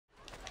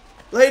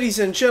Ladies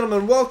and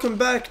gentlemen, welcome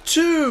back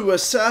to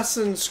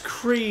Assassin's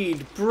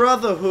Creed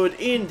Brotherhood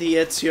in the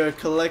Ezio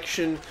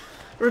collection.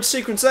 We're at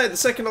sequence 8, the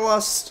second to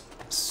last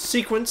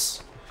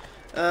sequence.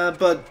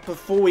 But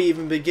before we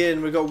even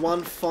begin, we've got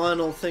one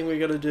final thing we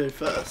got to do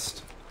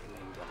first.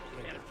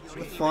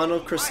 The final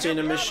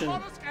Christina mission.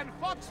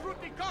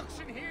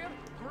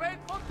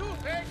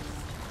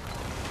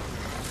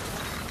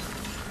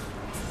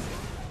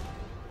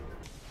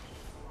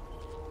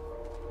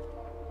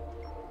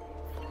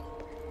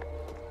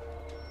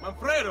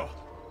 Manfredo!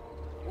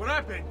 What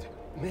happened?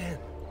 Men.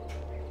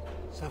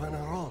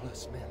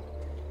 Savonarola's men.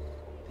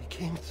 They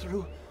came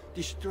through,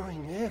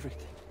 destroying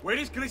everything. Where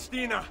is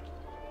Cristina?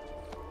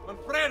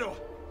 Manfredo!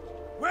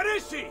 Where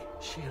is she?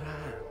 She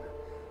ran.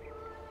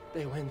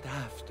 They went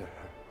after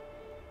her.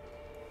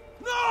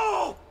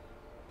 No!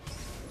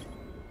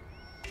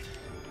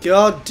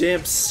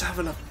 Goddamn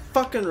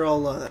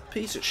Savonarola, that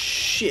piece of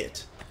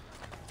shit.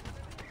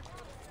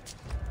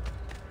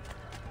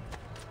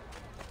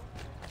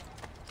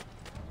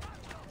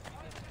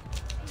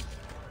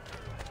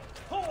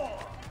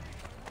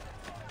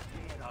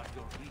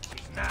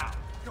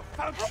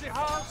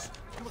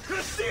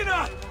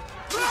 Cristina!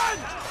 Run!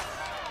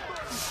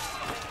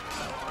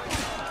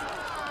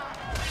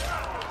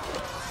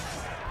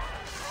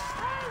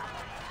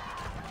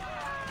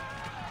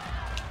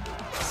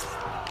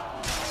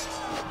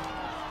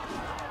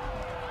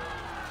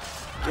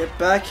 Get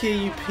back here,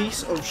 you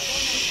piece of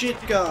shit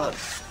guard.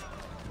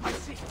 I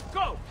see.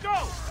 Go!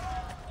 Go!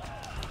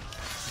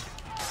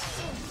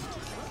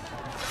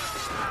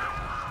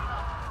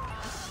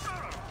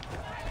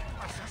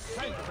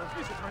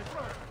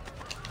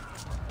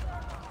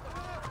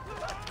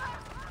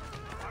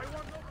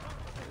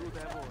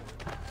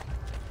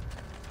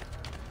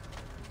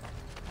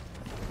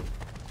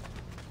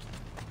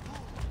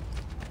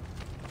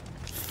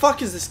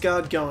 Fuck is this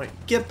guard going?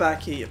 Get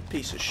back here, you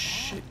piece of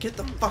shit. Get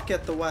the fuck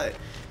out the way.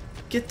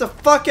 Get the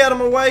fuck out of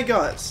my way,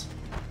 guys.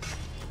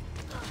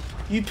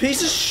 You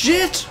piece of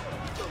shit!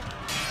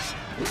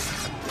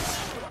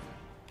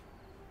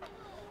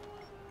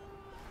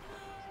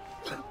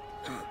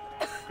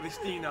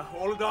 Cristina,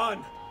 hold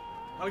on.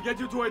 I'll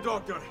get you to a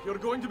doctor. You're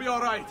going to be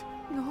alright.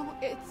 No,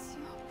 Ezio.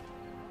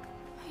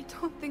 I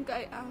don't think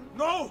I am.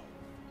 No!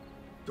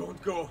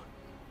 Don't go.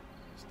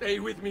 Stay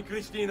with me,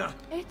 Cristina.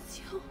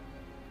 Ezio,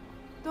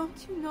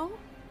 don't you know?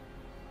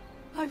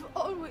 I've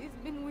always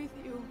been with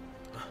you.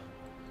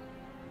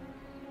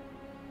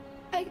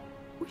 I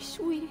wish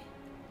we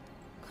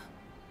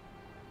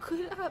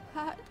could have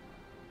had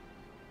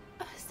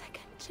a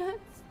second chance.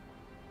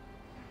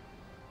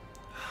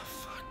 Oh,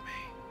 fuck me.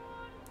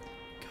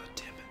 God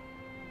damn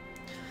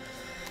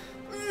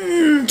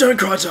it. Don't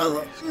cry,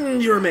 Tyler.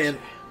 You're a man.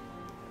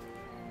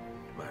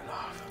 My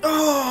love.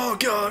 Oh,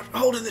 God.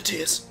 Hold in the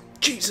tears.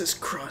 Jesus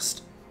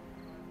Christ.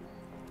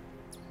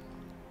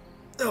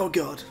 Oh,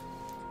 God.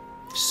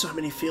 So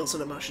many feels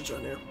and emotions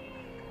right now.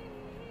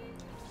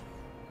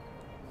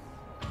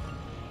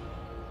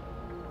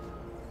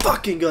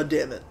 Fucking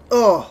goddamn it.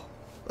 Oh,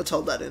 let's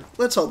hold that in.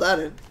 Let's hold that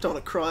in. Don't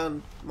want to cry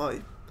on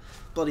my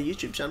bloody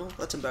YouTube channel.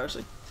 That's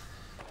embarrassing.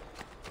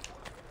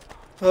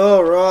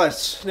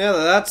 Alright, now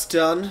that that's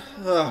done.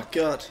 Oh,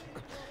 God.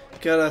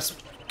 Gotta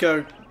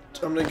go.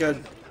 I'm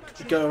gonna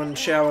go and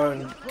shower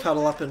and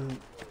cuddle up and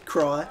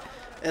cry.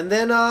 And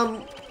then,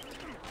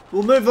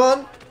 we'll move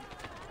on.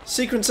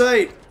 Sequence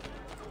 8.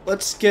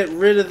 Let's get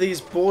rid of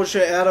these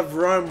Borgia out of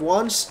Rome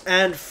once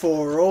and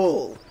for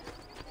all.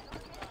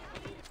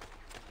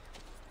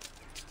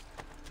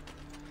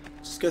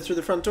 Just go through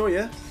the front door,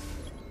 yeah?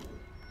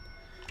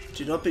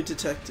 Do not be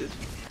detected.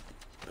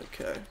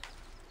 Okay.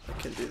 I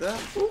can do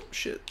that. Oh,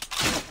 shit.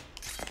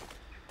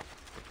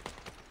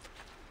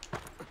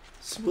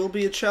 This will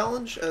be a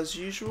challenge, as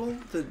usual.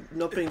 The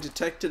not being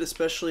detected,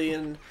 especially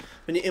when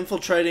you're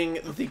infiltrating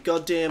the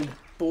goddamn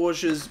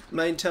Borgia's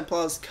main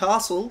Templar's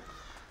castle.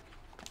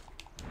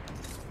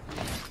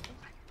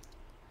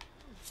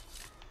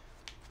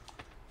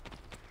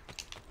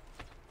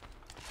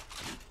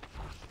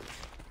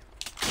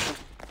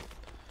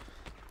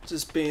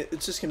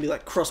 It's just gonna be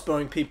like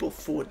crossbowing people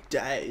for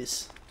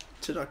days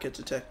to not get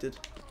detected.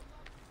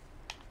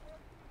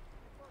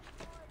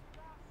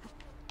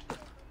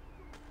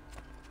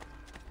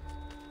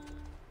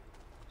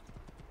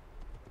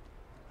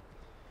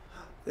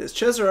 There's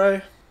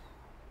Cesare.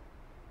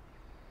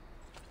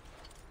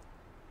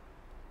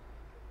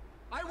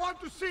 I want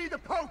to see the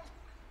Pope!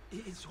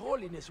 His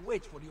Holiness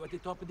waits for you at the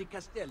top of the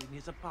castle in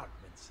his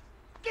apartments.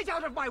 Get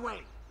out of my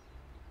way!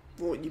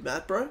 What, you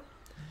mad, bro?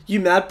 You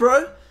mad,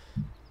 bro?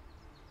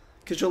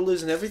 Because you're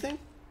losing everything?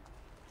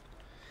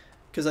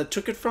 Because I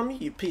took it from you,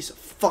 you piece of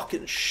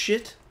fucking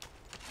shit?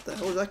 What the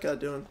hell is that guy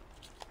doing?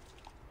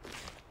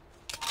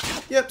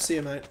 Yep, see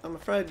you, mate. I'm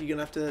afraid you're going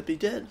to have to be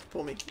dead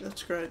for me.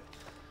 That's great.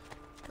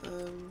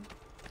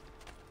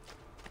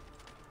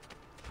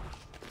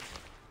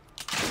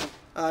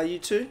 You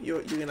two?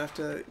 You're gonna have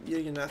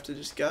to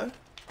just go.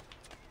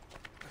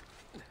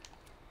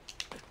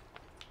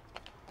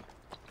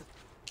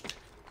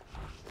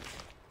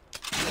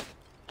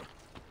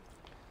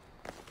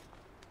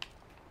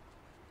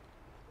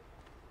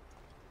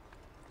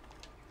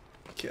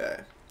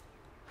 Okay.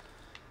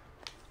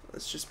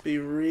 Let's just be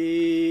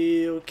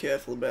real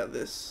careful about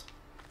this.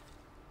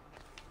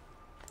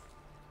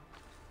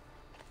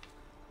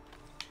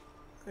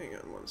 Hang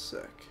on one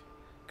sec.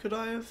 Could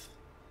I have...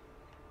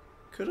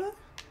 Could I?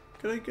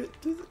 Could I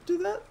do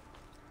that?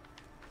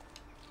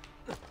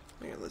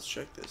 Hang on, let's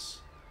check this.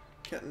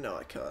 No,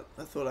 I can't.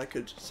 I thought I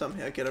could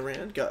somehow get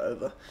around, go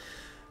over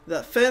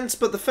that fence,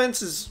 but the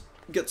fence has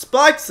got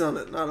spikes on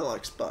it, and I don't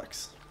like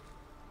spikes.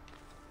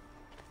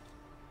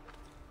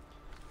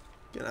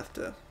 Gonna have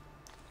to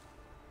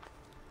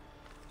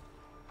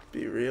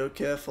be real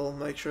careful,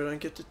 make sure I don't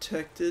get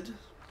detected.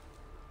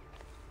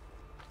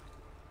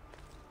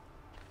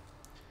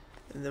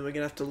 And then we're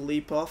gonna have to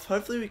leap off.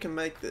 Hopefully we can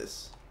make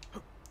this.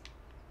 Oh,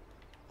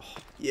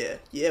 yeah,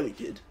 we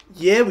did.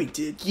 Yeah, we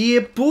did. Yeah,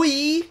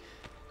 boy!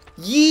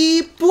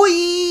 Yeah,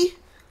 boy!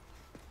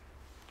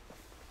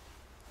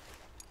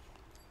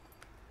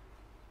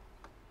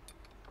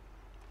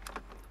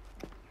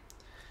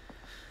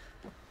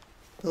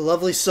 The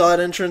lovely side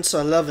entrance,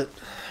 I love it.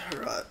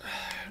 Right,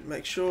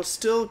 make sure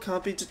still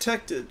can't be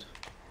detected.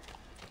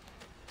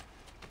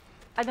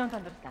 I don't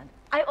understand.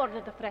 I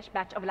ordered a fresh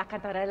batch of La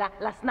Cantarella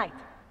last night.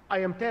 I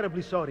am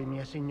terribly sorry,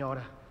 mia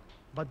signora.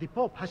 But the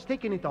Pope has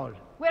taken it all.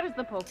 Where is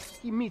the Pope?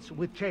 He meets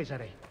with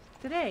Cesare.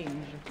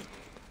 Strange.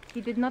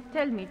 He did not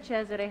tell me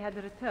Cesare had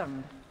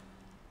returned.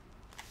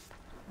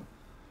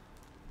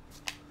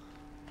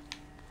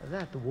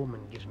 That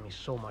woman gives me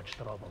so much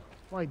trouble.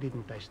 Why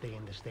didn't I stay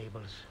in the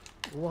stables?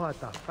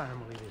 What a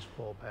family this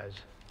Pope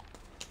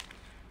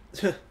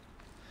has.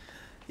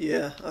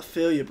 Yeah, I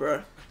feel you,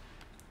 bro.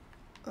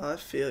 I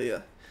feel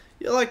you.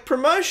 You're like,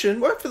 promotion?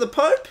 Work for the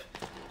Pope?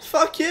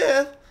 Fuck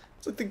yeah.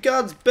 It's like the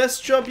guard's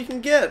best job you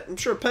can get. I'm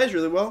sure it pays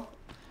really well.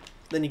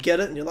 Then you get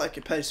it and you're like,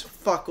 it pays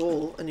fuck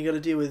all, and you gotta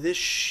deal with this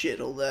shit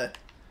all day.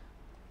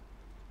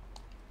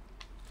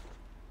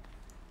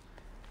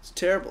 It's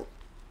terrible.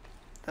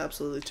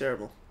 Absolutely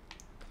terrible.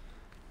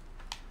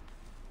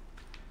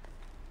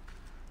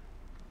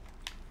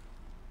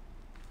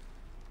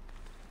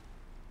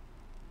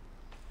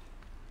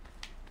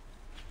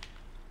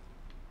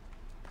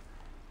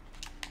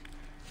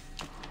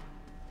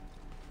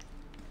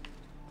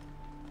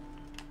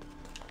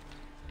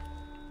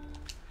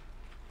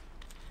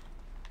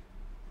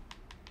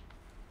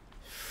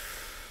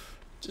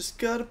 Just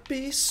gotta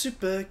be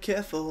super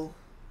careful.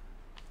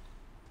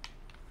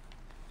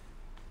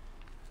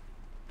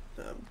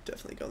 I'm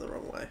definitely going the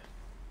wrong way.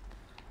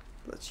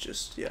 Let's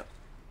just, yeah.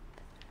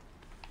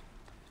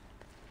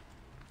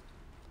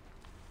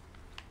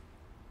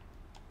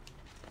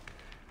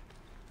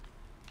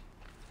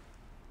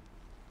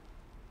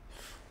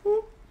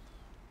 Whoop.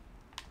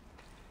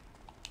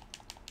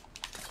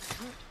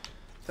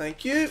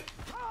 Thank you.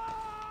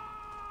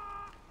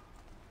 I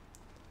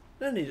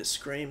don't need to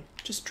scream,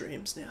 just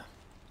dreams now.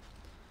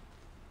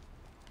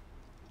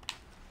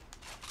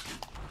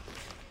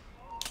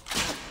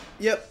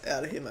 Yep,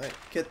 out of here, mate.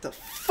 Get the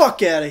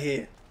fuck out of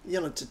here.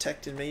 You're not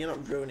detecting me. You're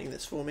not ruining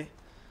this for me.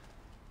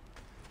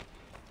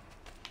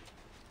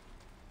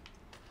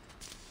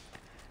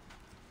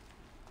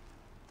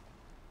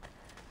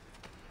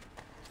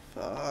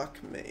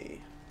 Fuck me.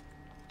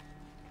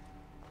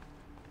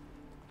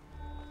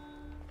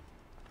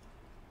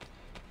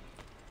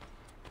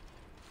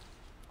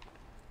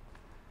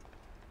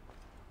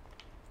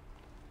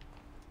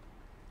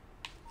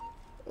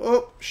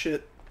 Oh,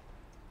 shit.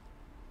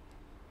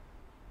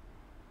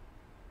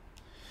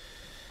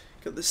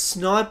 Got the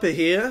sniper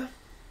here.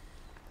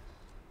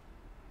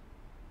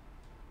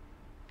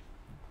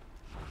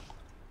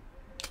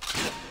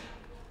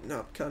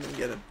 No, can't even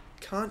get him.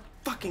 Can't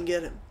fucking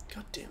get him.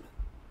 God damn it.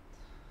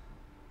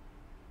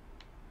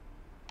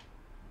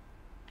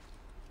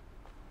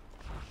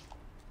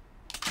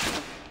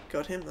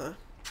 Got him though.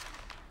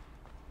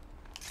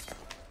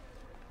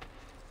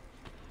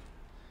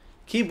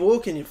 Keep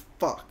walking, you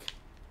fuck.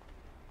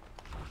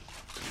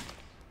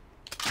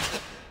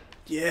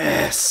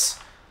 Yes!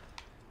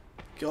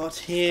 Got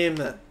him,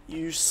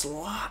 you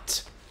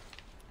slut.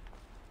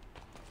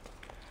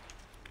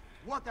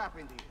 What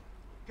happened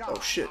here? Oh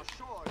shit.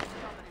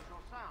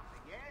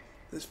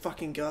 There's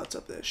fucking guards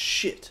up there.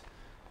 Shit.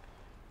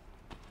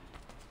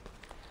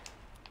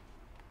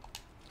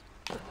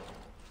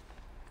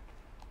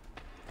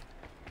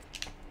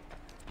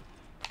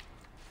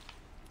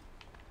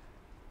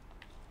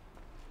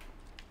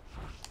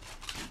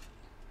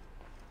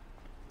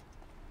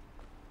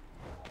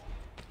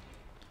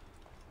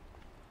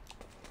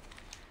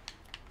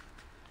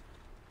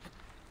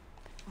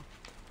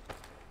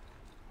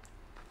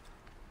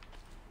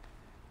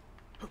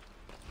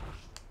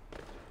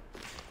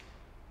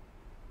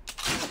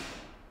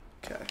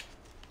 Okay.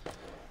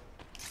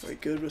 Very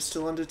good, we're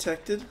still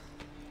undetected.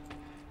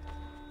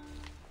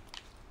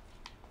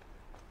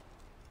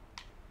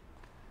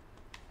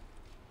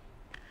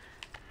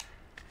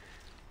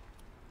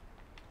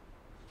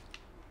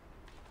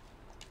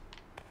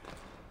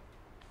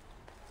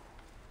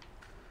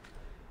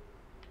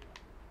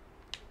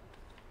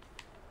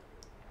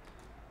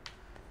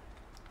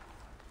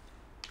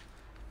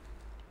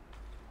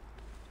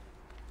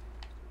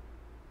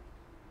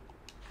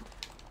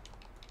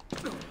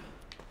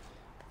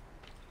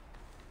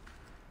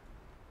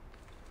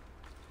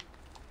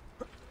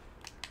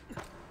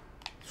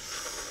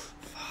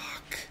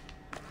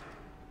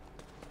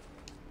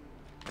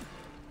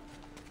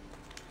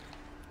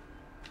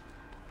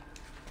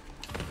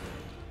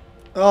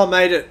 Oh,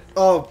 made it.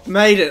 Oh,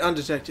 made it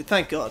undetected.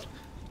 Thank God.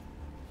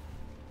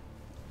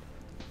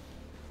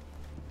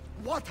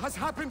 What has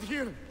happened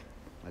here?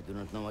 I do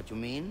not know what you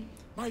mean.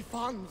 My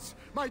funds,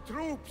 my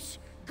troops,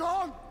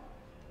 gone!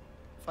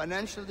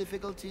 Financial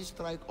difficulties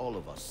strike all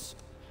of us,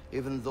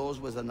 even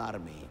those with an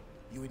army.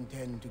 You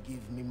intend to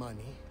give me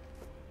money?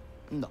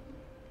 No,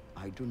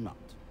 I do not.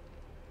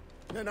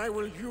 Then I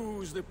will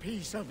use the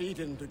Peace of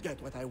Eden to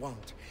get what I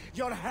want.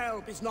 Your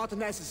help is not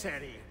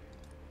necessary.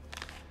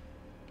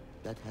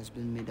 That has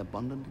been made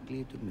abundantly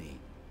clear to me.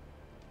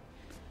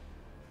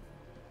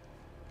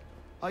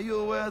 Are you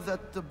aware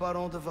that the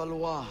Baron de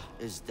Valois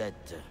is dead?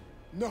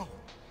 No.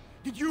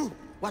 Did you?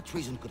 What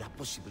reason could I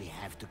possibly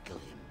have to kill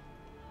him?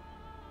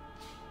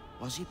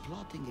 Was he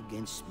plotting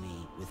against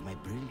me with my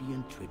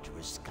brilliant,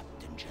 traitorous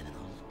Captain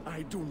General?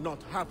 I do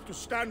not have to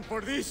stand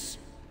for this.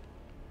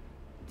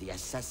 The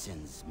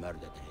assassins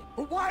murdered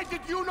him. Why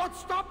did you not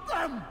stop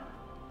them?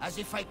 As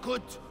if I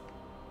could.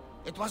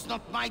 It was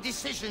not my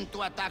decision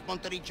to attack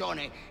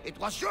Monteriggione. It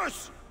was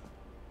yours.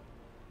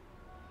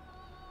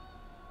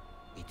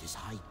 It is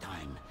high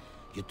time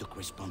you took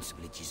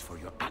responsibilities for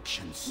your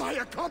actions. My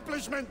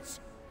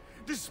accomplishments!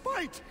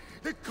 Despite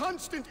the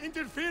constant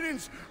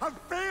interference of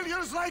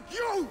failures like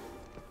you!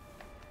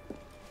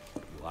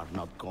 You are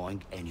not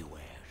going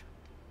anywhere.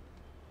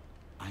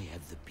 I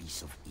have the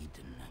Peace of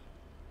Eden.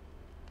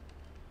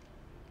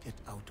 Get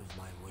out of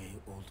my way,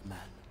 old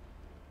man.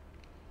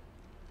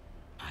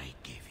 I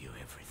gave you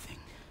everything,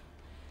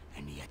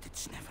 and yet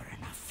it's never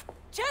enough.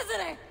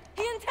 Cesare!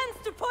 He intends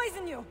to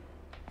poison you!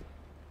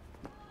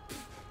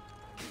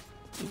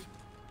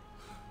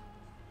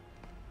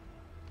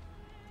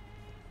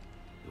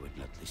 You would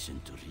not listen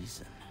to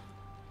reason.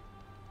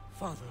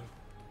 Father,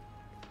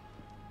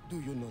 do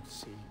you not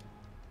see?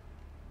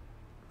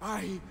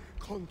 I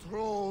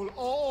control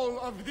all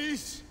of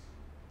this.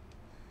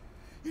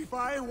 If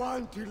I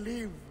want to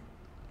live,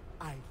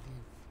 I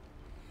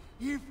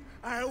live. If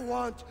I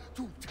want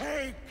to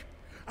take,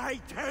 I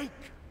take.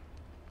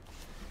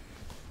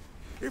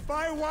 If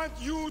I want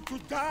you to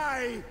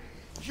die,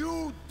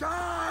 you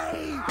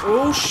die!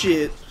 Oh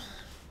shit.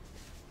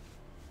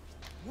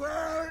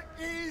 Where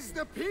is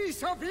the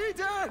Peace of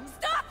Eden?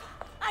 Stop!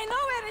 I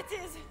know where it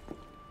is!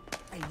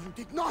 And you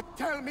did not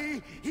tell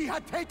me he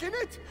had taken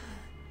it?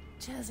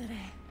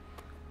 Cesare,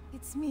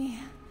 it's me,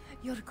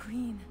 your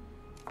queen.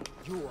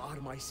 You are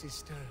my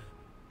sister,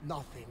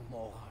 nothing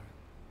more.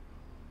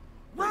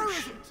 Where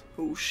is it?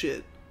 Oh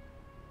shit.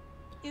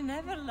 You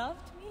never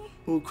loved me?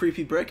 Oh,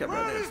 creepy breakup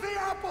Where right is the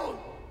apple?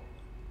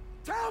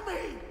 Tell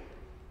me!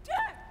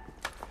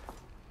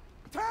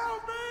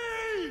 Tell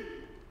me!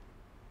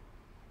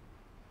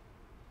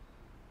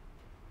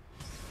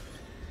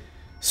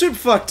 Super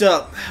fucked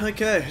up.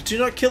 Okay, do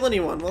not kill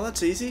anyone. Well,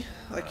 that's easy.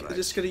 I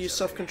just gotta use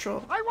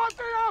self-control. I want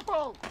the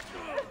apple!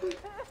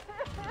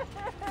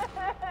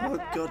 Oh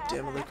god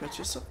damn it, Lucas,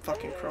 you're so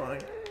fucking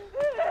crying.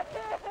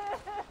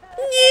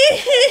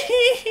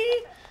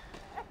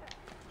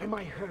 Am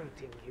I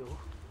hurting you?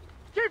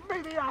 Give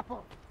me the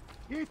apple!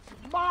 It's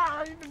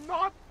mine,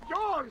 not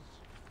yours!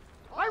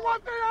 I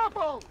want the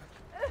apple!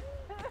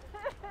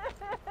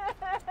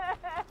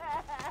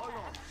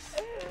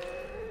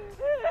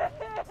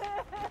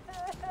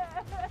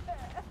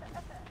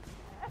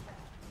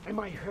 Am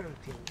I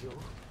hurting you?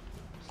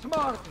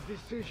 Smart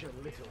decision,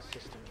 little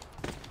sister.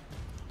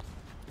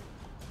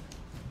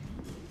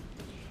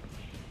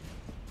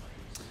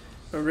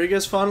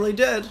 Rodrigo's finally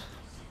dead.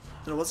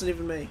 And it wasn't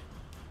even me.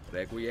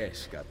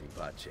 Requiescat in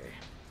pace.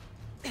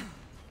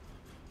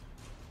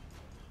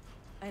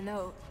 I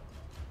know.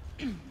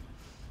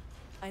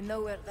 I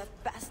know where that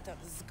bastard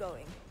is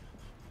going.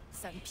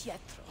 San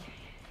Pietro.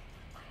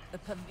 The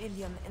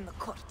pavilion in the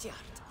courtyard.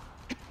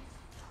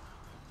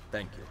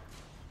 Thank you.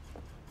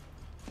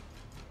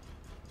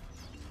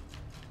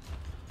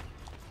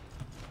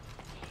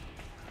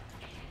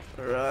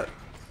 Alright.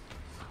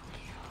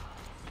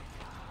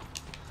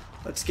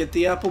 Let's get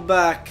the apple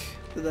back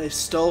that they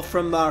stole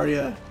from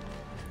Mario.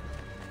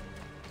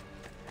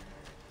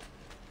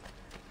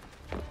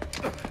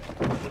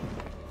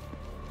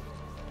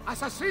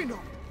 Assassino!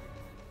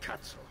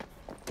 Cazzo.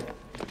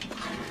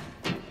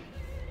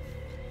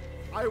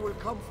 I will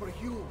come for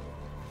you.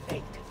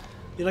 Fate.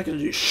 You're not gonna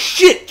do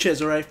shit,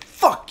 Cesare.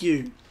 Fuck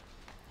you.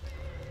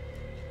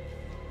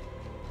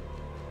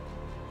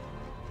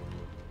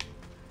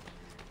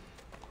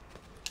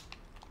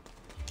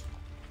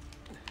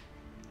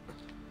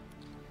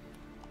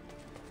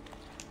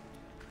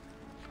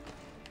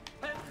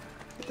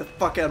 Get the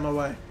fuck out of my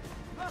way.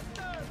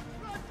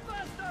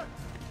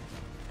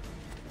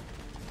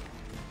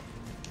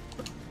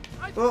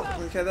 Oh,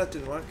 okay, that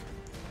didn't work.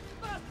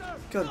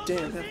 God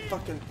damn, how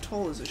fucking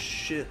tall is this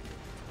shit?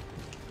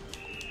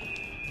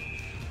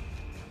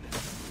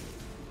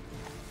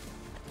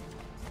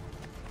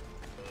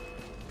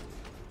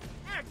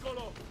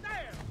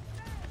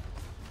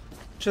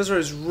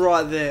 Cesare's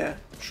right there.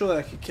 Surely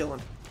I could kill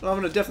him. Well, I'm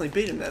gonna definitely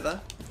beat him there, though.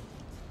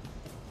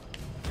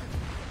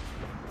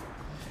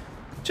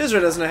 Cesare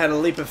doesn't know how to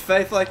leap of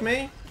faith like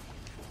me.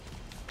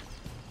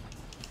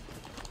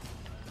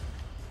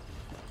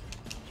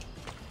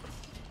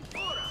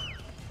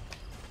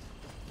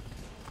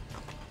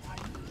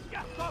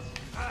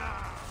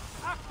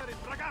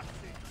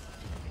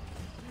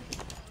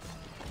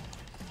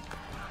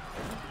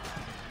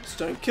 Just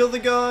don't kill the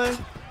guy,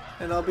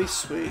 and I'll be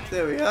sweet.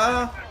 There we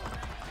are.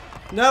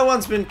 No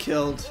one's been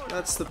killed.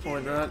 That's the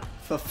point, right?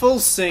 For full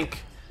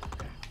sync.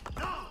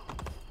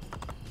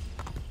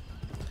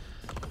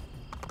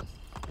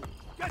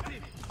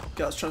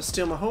 Guy's trying to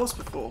steal my horse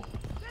before.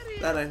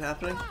 That ain't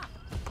happening.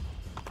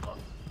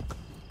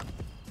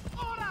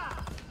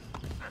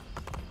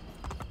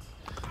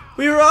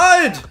 We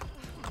ride!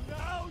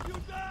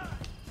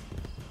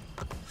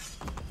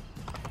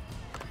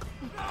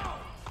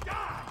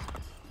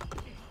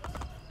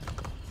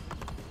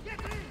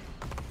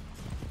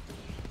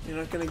 You're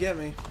not gonna get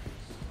me.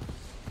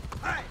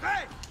 Hey,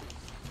 hey!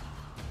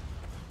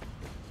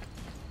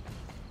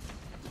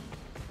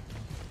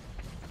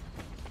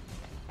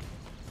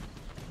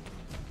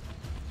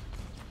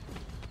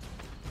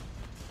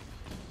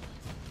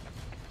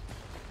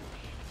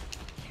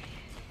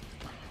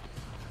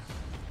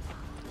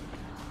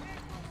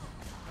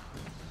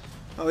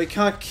 Oh, we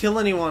can't kill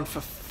anyone, for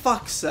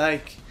fuck's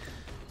sake.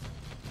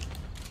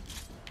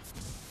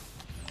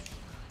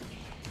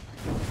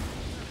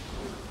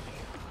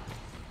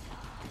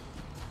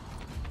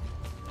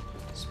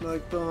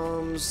 Smoke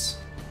bombs.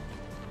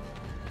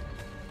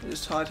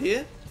 Just hide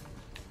here.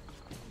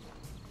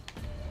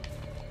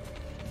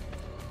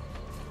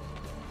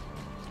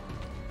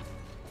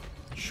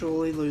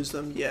 Surely lose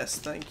them. Yes,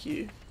 thank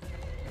you.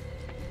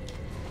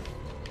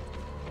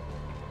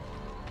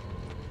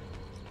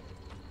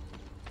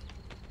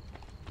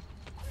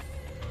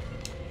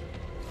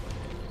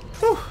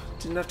 Whew,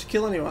 didn't have to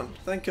kill anyone.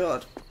 Thank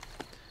God.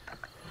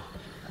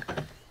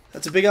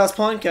 That's a big ass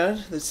pine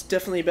cone. That's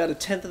definitely about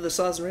 1/10 of the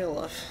size in real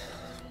life.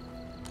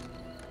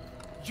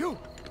 You!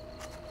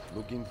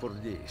 Looking for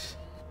this.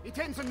 It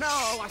ends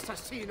now,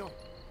 assassino.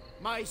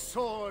 My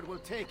sword will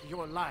take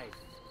your life.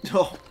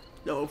 Oh,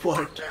 no it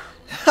won't.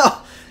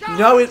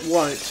 No it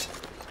won't.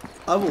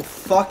 I will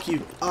fuck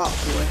you up,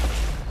 boy.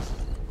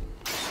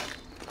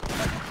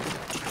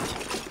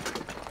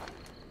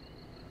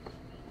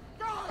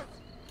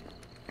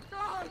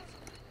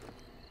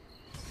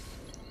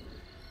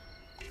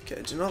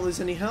 Okay, do not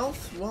lose any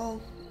health?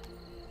 Well,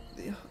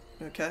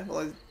 okay,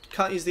 well I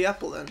can't use the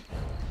apple then.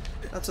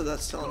 That's what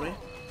that's telling me.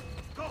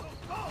 Go!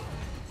 Go!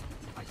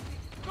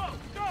 Go!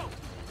 Go!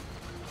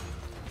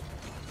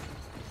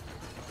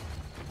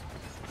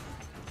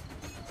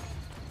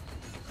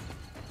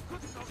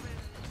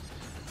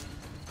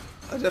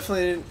 I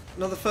definitely,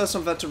 not the first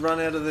time I've had to run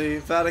out of the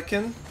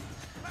Vatican.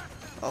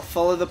 I'll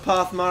follow the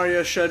path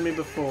Mario showed me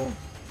before.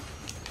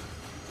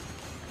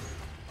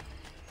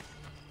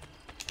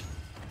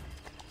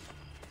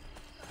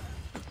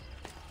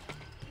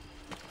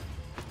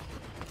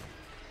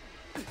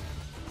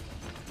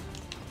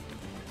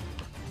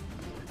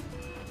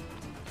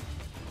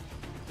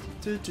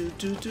 Do do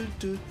do do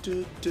do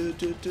do do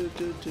do do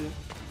do do.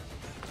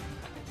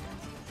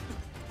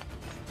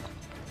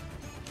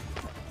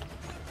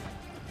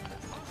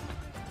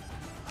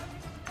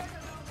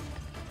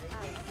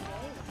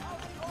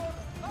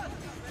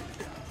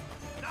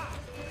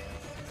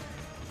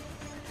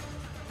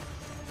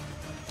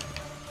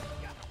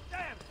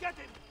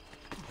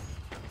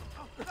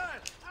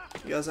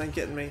 You guys ain't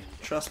getting me.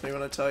 Trust me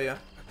when I tell you.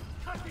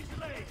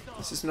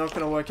 This is not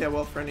going to work out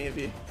well for any of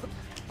you.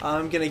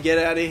 I'm going to get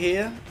out of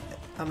here.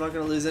 I'm not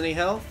going to lose any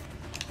health.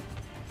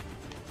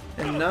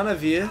 And none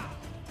of you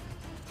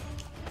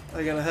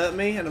are going to hurt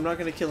me, and I'm not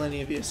going to kill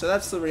any of you. So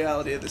that's the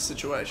reality of this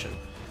situation.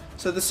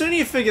 So the sooner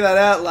you figure that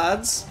out,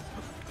 lads,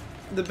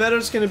 the better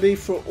it's going to be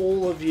for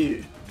all of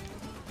you.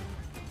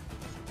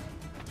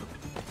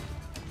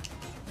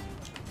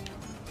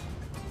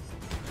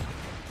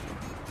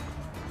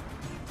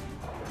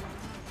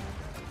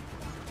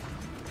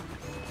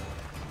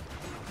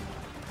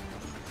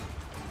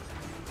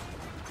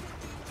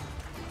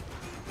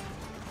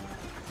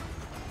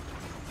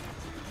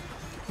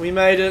 We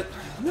made it.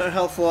 No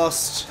health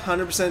lost.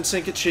 100%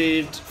 sync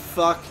achieved.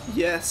 Fuck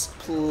yes,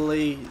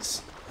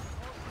 please.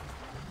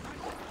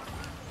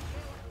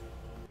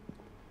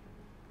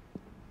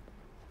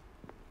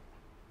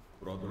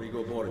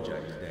 Rodrigo Borgia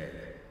is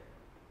dead.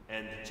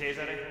 And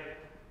Cesare?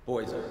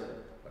 Poisoned,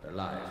 but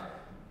alive.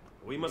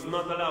 We must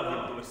not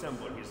allow him to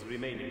assemble his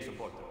remaining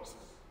supporters.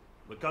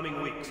 The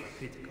coming weeks are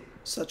critical.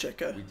 Such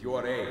echo. With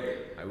your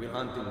aid, I will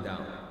hunt him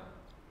down.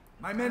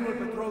 My men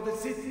will patrol the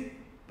city,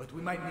 but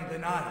we might need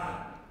an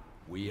army.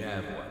 We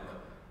have one.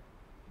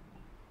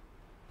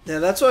 Now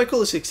that's what I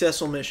call a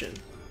successful mission.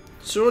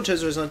 Sir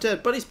Cesare's not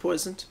dead, but he's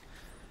poisoned.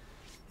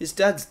 His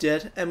dad's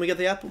dead, and we get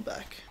the apple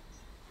back.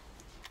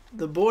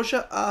 The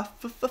Borgia are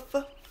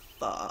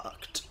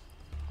fucked.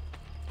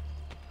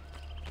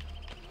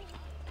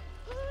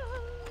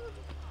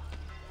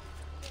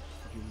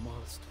 You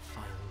must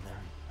find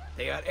them.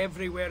 They are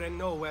everywhere and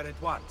nowhere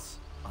at once.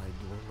 I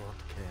do not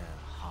care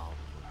how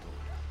you do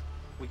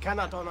it. We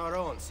cannot on our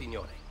own,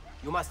 Signore.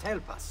 You must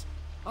help us.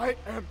 I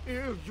am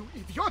ill, you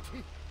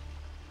idioti!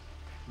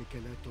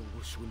 Micheletto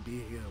will soon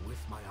be here with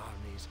my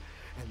armies,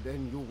 and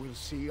then you will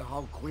see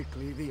how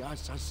quickly the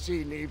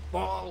assassini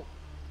fall.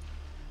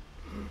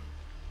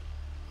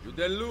 You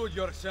delude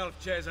yourself,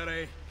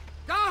 Cesare.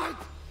 God!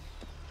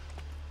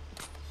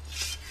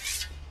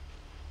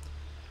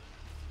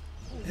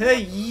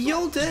 Hey,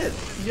 you're dead.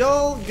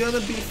 You're gonna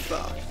be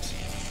fucked.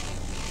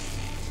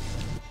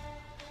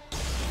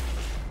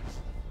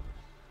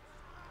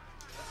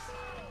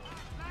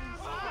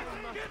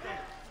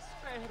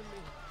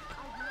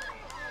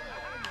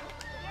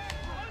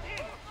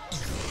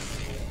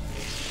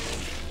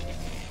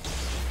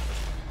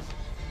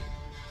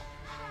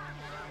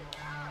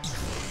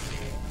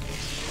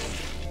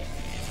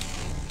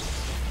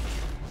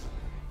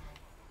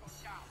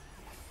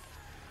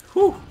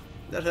 Whew,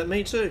 that hurt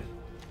me too.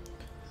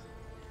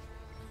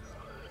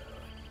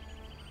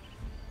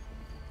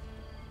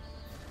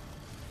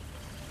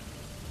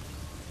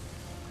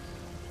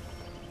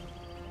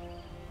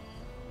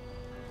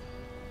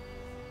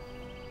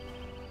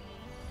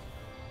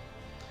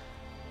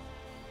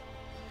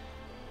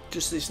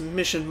 Just this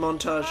mission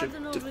montage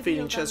of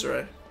defeating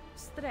Cesare.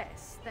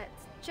 Stress that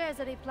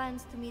Cesare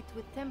plans to meet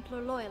with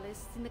Templar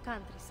loyalists in the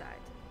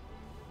countryside.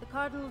 The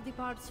Cardinal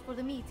departs for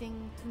the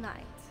meeting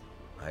tonight.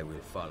 I will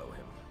follow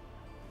him.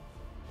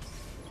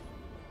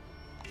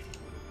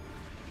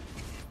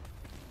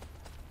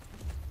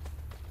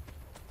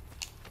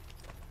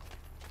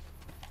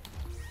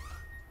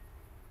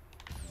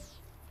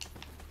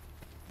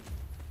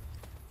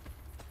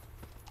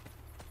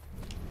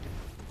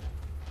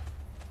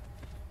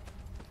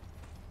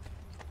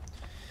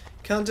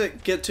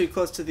 Can't get too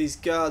close to these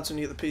guards when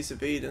you get the piece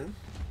of Eden,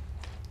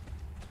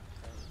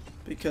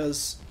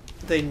 because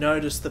they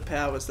notice the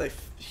powers.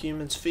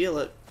 Humans feel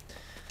it.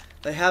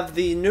 They have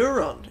the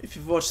neuron. If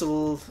you've watched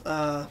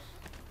my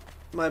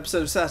episode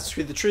of Assassin's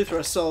Creed: The Truth, where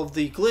I solved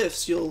the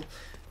glyphs, you'll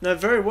know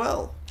very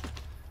well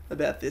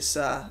about this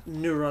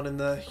neuron in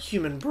the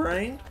human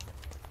brain.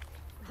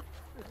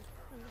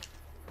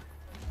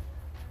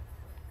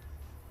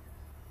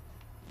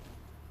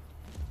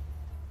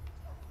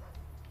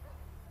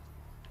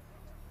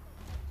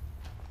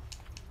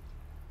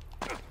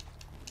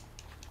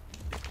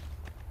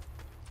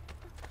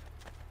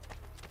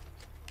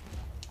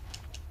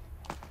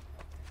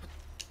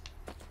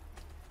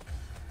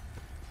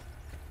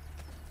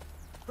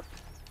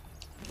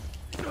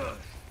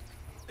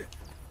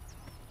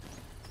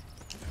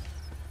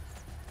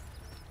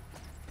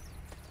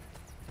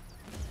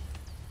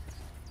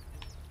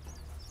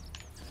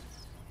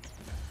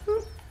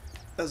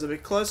 That was a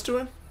bit close to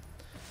him.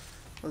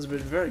 That was a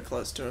bit very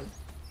close to him.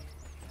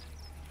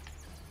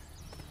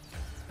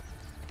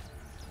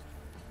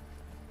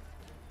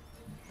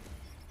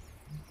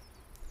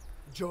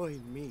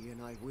 Join me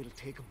and I will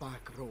take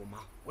back Roma.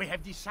 We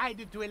have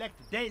decided to elect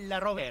Della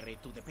Rovere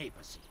to the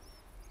papacy.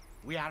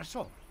 We are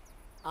sorry.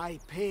 I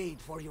paid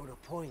for your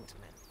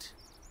appointment.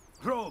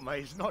 Roma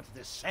is not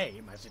the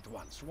same as it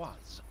once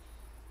was.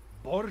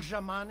 Borgia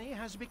money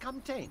has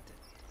become tainted.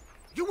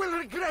 You will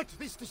regret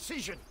this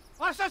decision!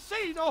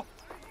 Assassino!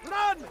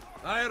 Run!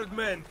 Hired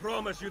men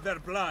promise you their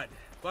blood,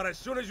 but as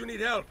soon as you need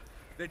help,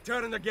 they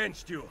turn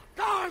against you.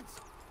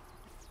 Guards!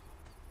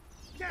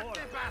 Get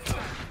the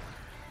bastard!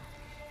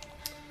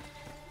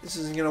 This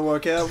isn't gonna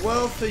work out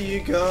well for you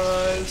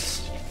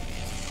guys.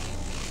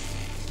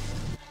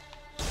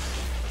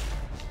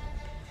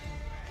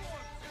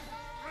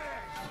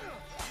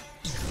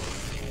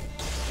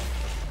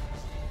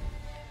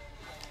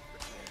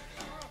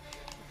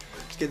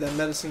 Let's get that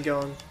medicine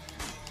going.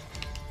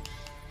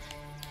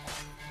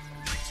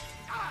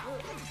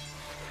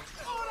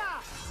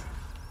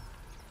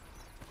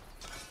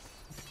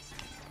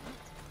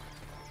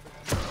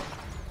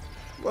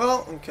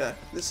 Well, okay,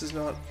 this is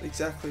not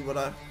exactly what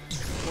I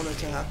wanted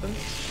to happen,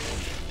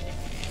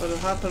 but it'll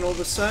happen all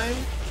the same.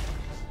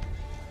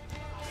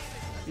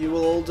 You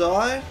will all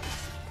die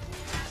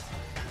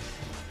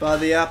by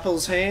the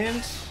apple's hand,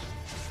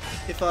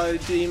 if I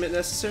deem it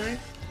necessary.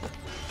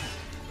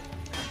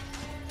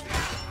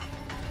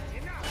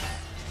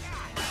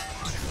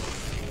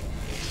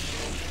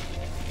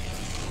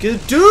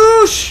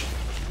 Gadoosh!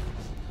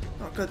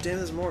 Oh god damn,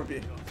 there's more of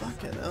you.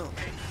 Fucking hell.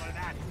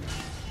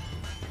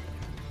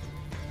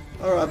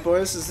 Alright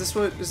boys, is this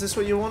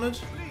what you wanted?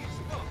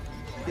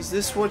 Is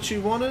this what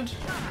you wanted?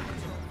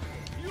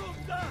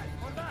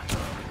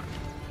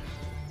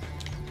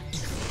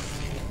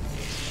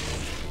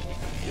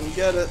 You'll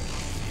get it.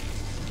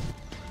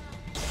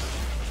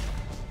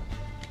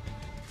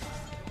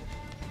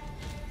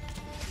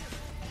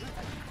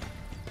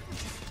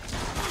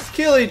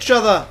 Kill each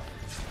other!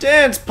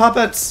 Dance,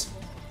 puppets!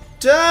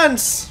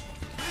 Dance!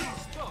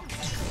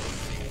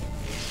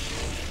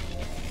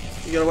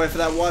 You gotta wait for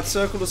that white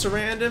circle to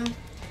surround him,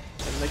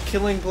 and the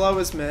killing blow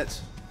is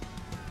met.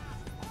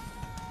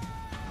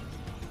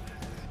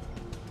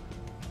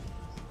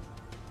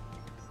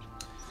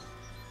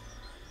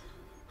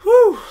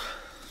 Whew!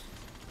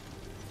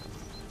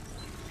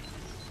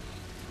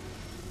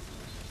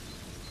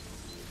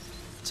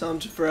 Time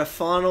for our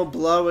final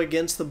blow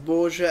against the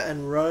Borgia,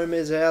 and Rome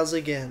is ours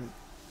again.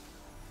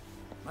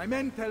 My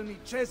men tell me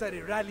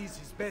Cesare rallies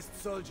his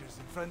best soldiers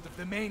in front of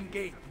the main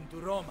gate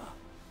into Roma.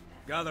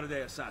 Gather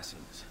the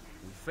assassins.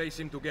 We'll face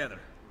him together.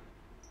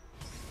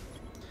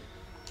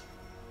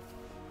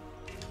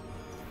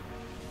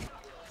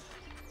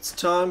 It's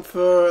time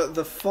for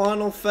the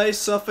final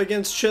face-off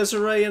against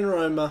Cesare in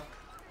Roma.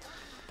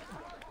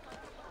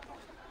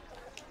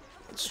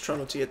 Let's try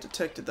not to get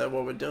detected though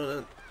while we're doing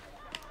it.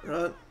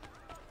 Right?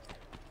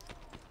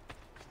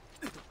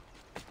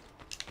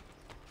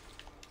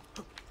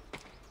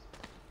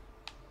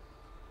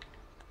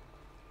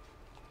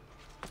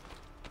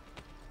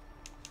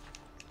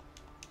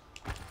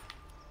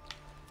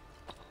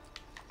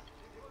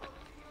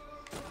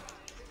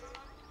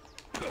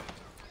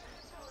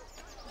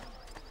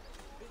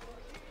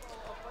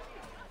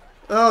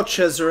 Oh,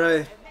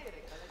 Cesare.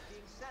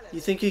 You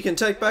think you can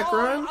take back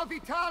Rome? All of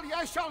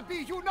Italia shall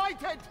be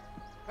united,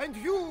 and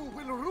you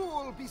will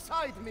rule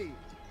beside me.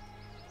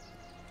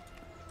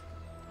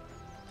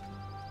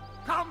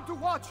 Come to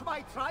watch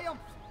my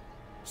triumph.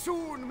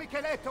 Soon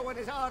Micheletto and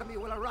his army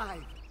will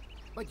arrive,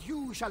 but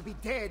you shall be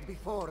dead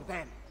before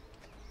then.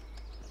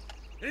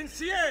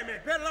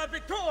 Insieme per la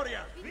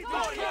vittoria!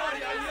 Vittoria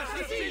agli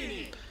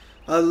assassini!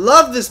 I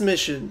love this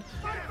mission.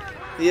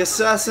 The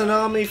assassin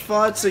army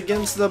fights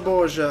against the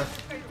Borgia.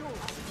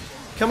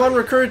 Come on,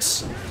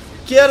 recruits.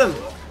 Get him.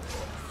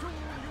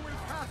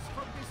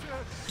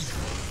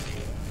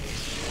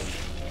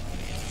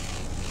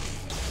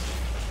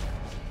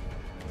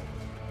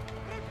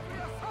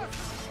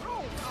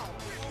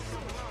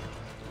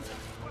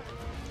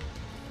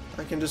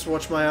 I can just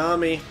watch my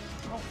army,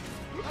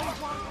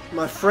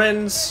 my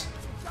friends,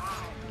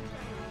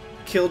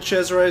 kill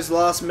Cesare's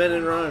last men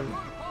in Rome.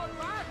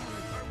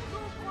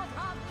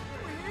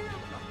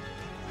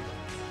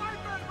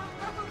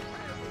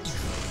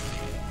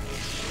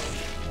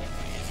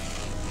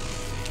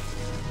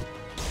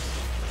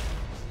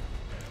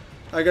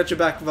 I got your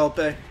back,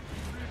 Volpe.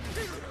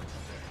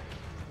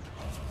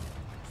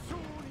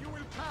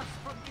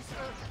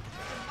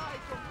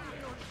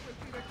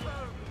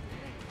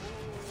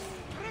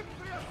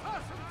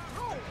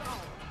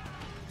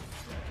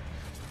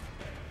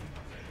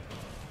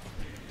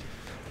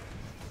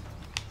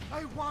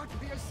 I want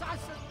the assassin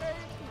name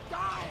to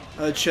die.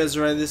 Oh,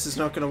 Cesare, this is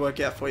not going to work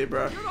out for you,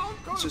 bro.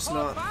 It's just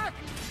not.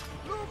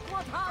 Look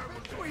what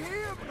happened to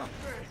him.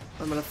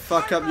 I'm going to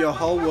fuck up your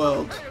whole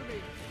world.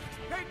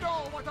 They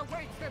know what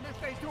awaits them if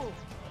they do.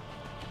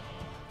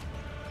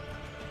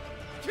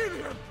 Kill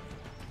him.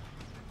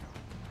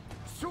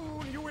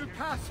 Soon you will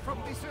pass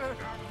from this earth,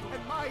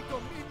 and my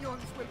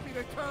dominions will be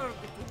returned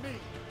to me.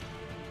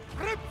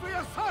 Rip the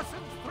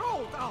assassin's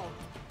throat out.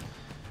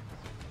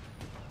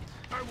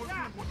 I will do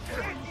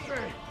whatever you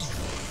say.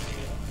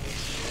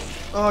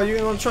 Oh,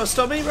 you want to try to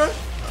stop me, bro?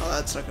 Oh,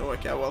 that's not going to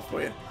work out well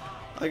for you.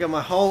 I got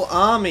my whole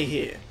army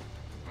here.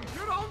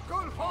 Your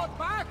uncle fought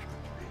back.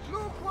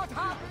 Look what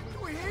happened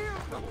to him.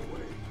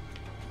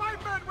 My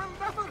men will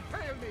never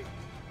fail me.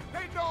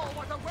 They know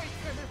what awaits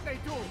them if they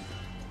do.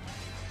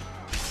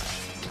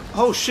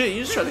 Oh shit,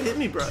 you just tried to hit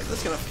me, bro.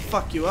 That's going to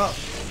fuck you up.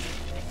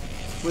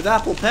 With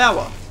apple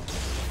power.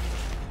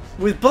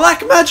 With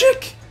black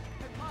magic?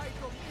 And my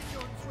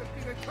dominions will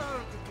be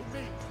returned to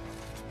me.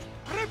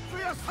 Rip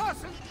the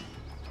assassin.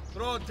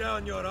 Throw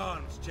down your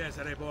arms,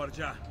 Cesare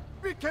Borgia.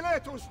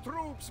 Micheletto's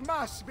troops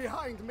mass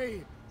behind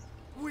me.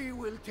 We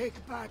will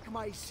take back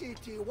my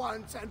city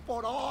once and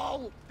for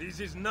all. This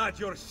is not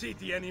your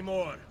city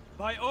anymore.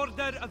 By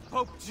order of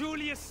Pope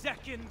Julius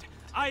II,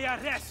 I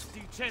arrest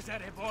you,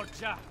 Cesare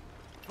Borgia,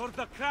 for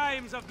the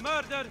crimes of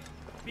murder,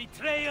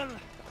 betrayal,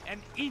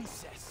 and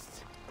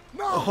incest.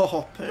 No!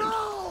 Oh, Pimp.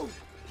 No!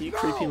 You no!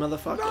 creepy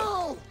motherfucker.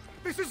 No!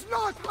 This is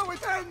not how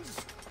it ends!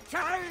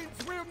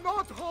 Chains will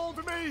not hold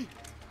me!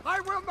 I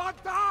will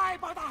not die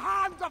by the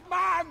hands of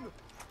man!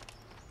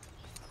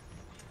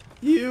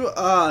 You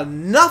are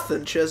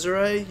nothing,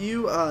 Cesare.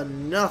 You are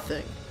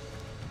nothing.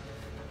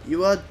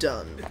 You are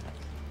done.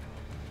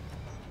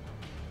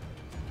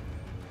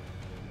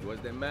 It was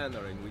the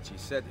manner in which he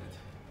said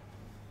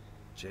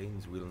it.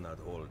 Chains will not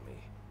hold me.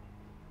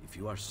 If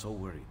you are so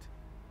worried,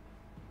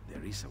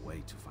 there is a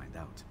way to find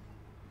out.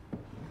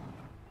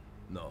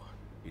 No,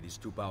 it is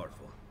too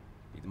powerful.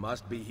 It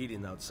must be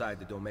hidden outside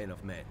the domain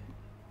of men.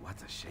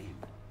 What a shame.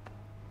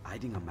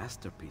 Hiding a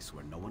masterpiece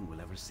where no one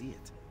will ever see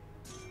it.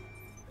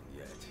 And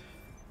yet,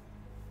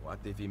 what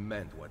if he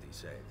meant what he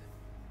said?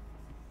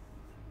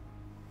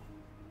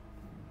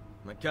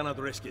 I cannot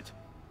risk it.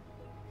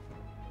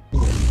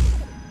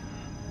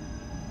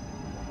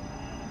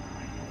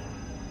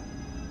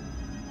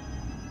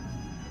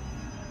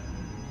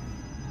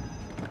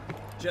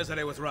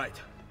 Cesare was right.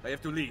 I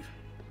have to leave.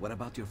 What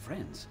about your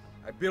friends?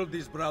 I built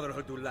this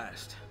Brotherhood to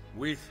last,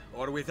 with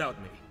or without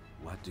me.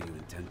 What do you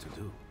intend to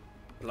do?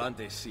 Plant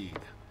a seed.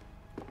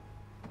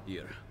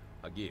 Here,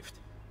 a gift.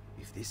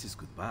 If this is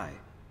goodbye,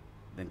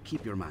 then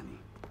keep your money.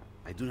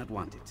 I do not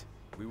want it.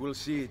 We will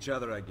see each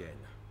other again.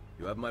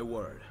 You have my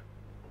word.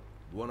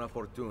 Buona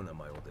fortuna,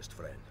 my oldest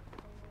friend.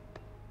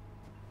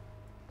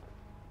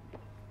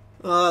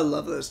 Oh, I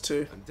love those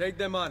two. And take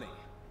the money.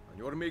 On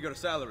your meager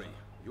salary,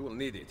 you will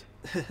need it.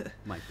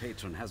 My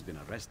patron has been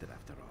arrested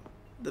after all.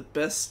 The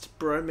best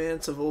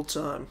bromance of all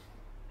time.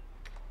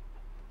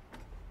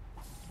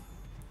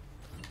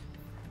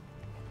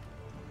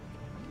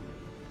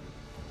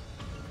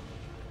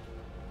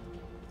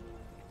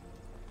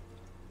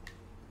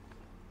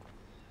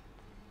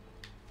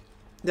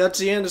 That's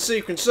the end of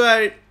Sequence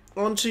 8.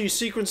 On to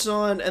Sequence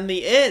 9 and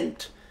the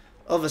end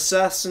of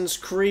Assassin's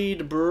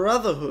Creed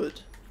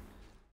Brotherhood.